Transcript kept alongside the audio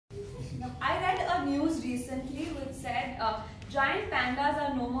I read a news recently which said giant pandas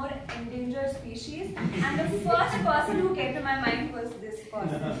are no more endangered species, and the first person who came to my mind was this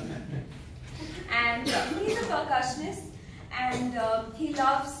person. And he's a percussionist, and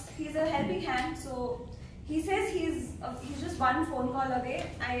he's a helping hand, so he says he's just one phone call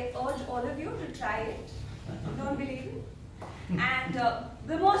away. I urge all of you to try it. Don't believe it? And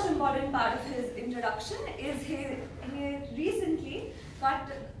the most important part of his introduction is he recently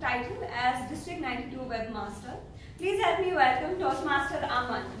got titled as District 92 Webmaster. Please help me welcome Toastmaster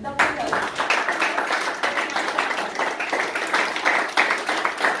Aman, the pillar.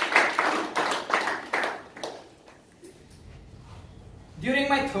 During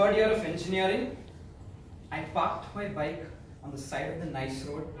my third year of engineering, I parked my bike on the side of the nice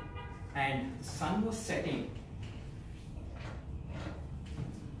road and the sun was setting.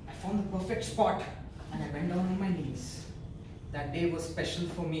 I found the perfect spot and I went down on my knees. That day was special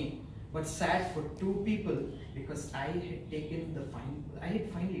for me, but sad for two people because I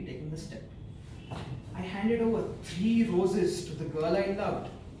had finally taken the step. I handed over 3 roses to the girl I loved,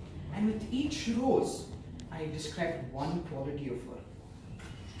 and with each rose, I described one quality of her.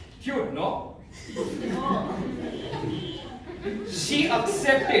 Cute, no? She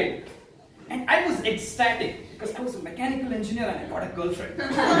accepted, and I was ecstatic because I was a mechanical engineer and I got a girlfriend.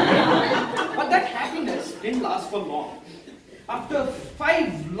 But that happiness didn't last for long. After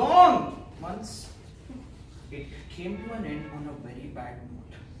 5 long months, it came to an end on a very bad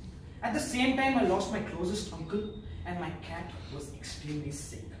note. At the same time, I lost my closest uncle and my cat was extremely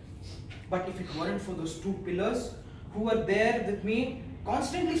sick. But if it weren't for those 2 pillars who were there with me,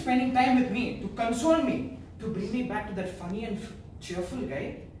 constantly spending time with me, to console me, to bring me back to that funny and cheerful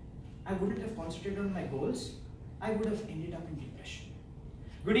guy, I wouldn't have concentrated on my goals. I would have ended up in depression.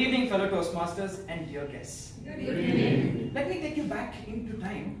 Good evening, fellow Toastmasters and dear guests. Good evening. Let me take you back into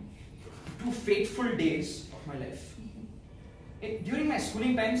time, 2 fateful days of my life. During my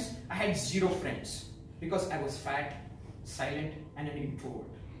schooling times, I had 0 friends because I was fat, silent, and an introvert.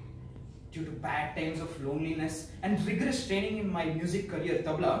 Due to bad times of loneliness and rigorous training in my music career,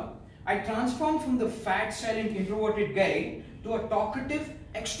 tabla, I transformed from the fat, silent, introverted guy to a talkative,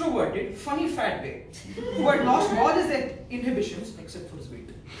 extroverted, funny fat guy who had lost all his inhibitions except for his weight.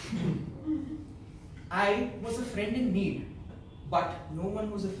 I was a friend in need, but no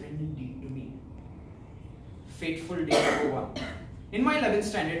one was a friend indeed to me. Fateful day number 1. In my 11th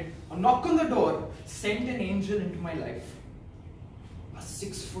standard, a knock on the door sent an angel into my life. A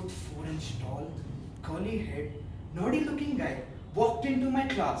 6 foot 4 inch tall, curly head, nerdy looking guy walked into my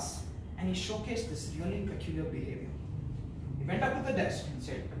class and he showcased this really peculiar behavior. He went up to the desk and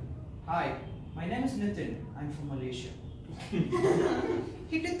said, "Hi, my name is Nitin, I'm from Malaysia."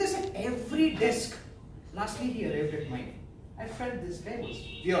 He did this at every desk. Lastly, he arrived at mine. I felt this guy was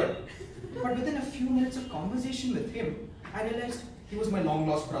weird. But within a few minutes of conversation with him, I realized he was my long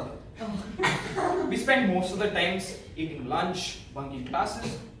lost brother. We spent most of the times eating lunch, bunking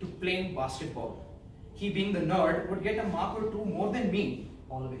classes, to playing basketball. He, being the nerd, would get a mark or 2 more than me,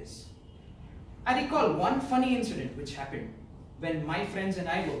 always. I recall one funny incident which happened when my friends and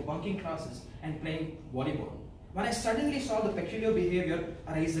I were bunking classes and playing volleyball. When I suddenly saw the peculiar behavior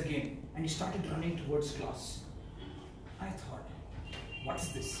arise again and he started running towards class. I thought, what's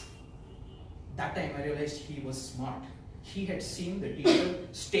this? That time I realized he was smart. He had seen the teacher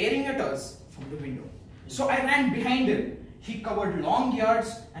staring at us from the window. So I ran behind him. He covered long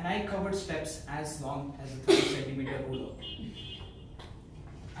yards and I covered steps as long as a 30-centimeter ruler.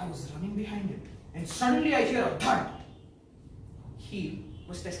 I was running behind him and suddenly I hear a thud. He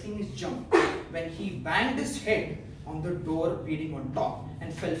was testing his jump when he banged his head on the door beading on top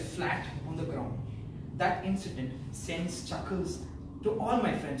and fell flat on the ground. That incident sends chuckles to all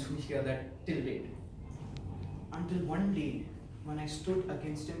my friends who hear that till date. Until one day when I stood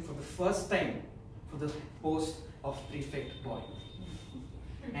against him for the first time for the post of prefect boy.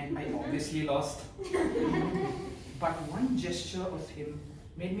 And I obviously lost. But one gesture of him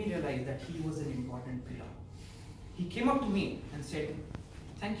made me realize that he was an important pillar. He came up to me and said,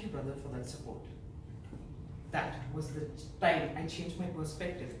 "Thank you, brother, for that support." That was the time I changed my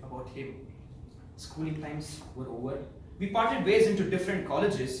perspective about him. Schooling times were over. We parted ways into different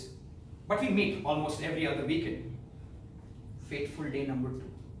colleges, but we meet almost every other weekend. Fateful day number 2.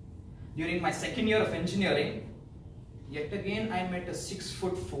 During my 2nd year of engineering, yet again I met a 6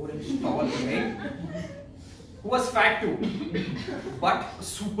 foot 4 inch tall guy who was fat too, but a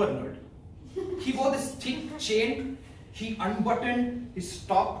super nerd. He wore this thick chain. He unbuttoned his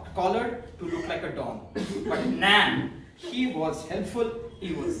top collar to look like a don. But man, he was helpful,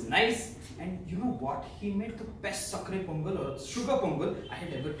 He was nice, and you know what? He made the best sakre pongal or sugar pongal I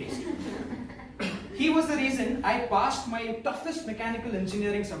had ever tasted. He was the reason I passed my toughest mechanical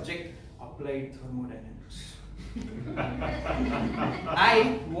engineering subject, applied thermodynamics.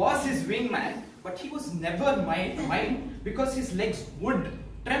 I was his wingman, but he was never mine because his legs would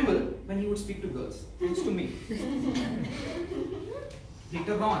tremble when he would speak to girls, thanks to me.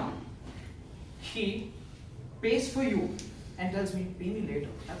 Later on, he pays for you and tells me, pay me later,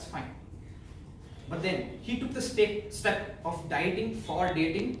 that's fine. But then he took the step of dieting for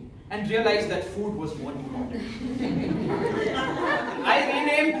dating and realized that food was more important. I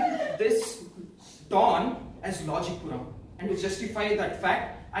renamed this dawn as Logic Puram, and to justify that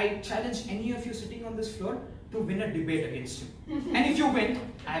fact, I challenge any of you sitting on this floor to win a debate against him. And if you win,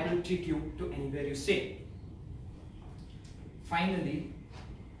 I will treat you to anywhere you say. Finally,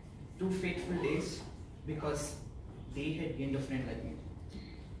 2 fateful days because they had gained a friend like me.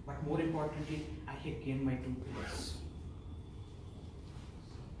 But more importantly, I had gained my 2 pillars.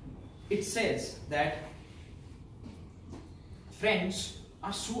 It says that friends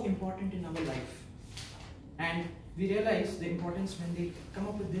are so important in our life, and we realize the importance when they come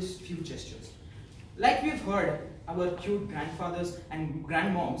up with these few gestures. Like we've heard our cute grandfathers and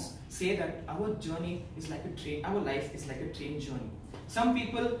grandmoms say that our journey is like a train, our life is like a train journey. Some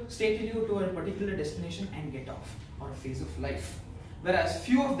people stay till you to a particular destination and get off, or a phase of life, whereas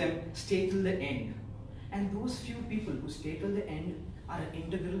few of them stay till the end. And those few people who stay till the end are an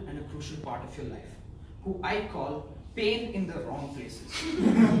integral and a crucial part of your life, who I call pain in the wrong places.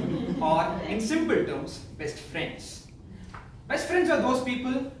 Or in simple terms, best friends. Best friends are those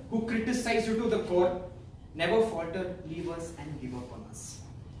people who criticize you to the core, never falter, leave us and give up on us.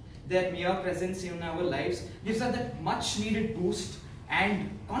 Their mere presence in our lives gives us that much needed boost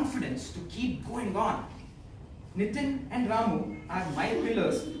and confidence to keep going on. Nitin and Ramu are my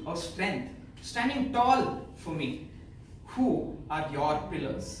pillars of strength, standing tall for me. Who are your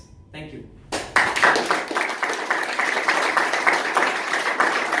pillars? Thank you.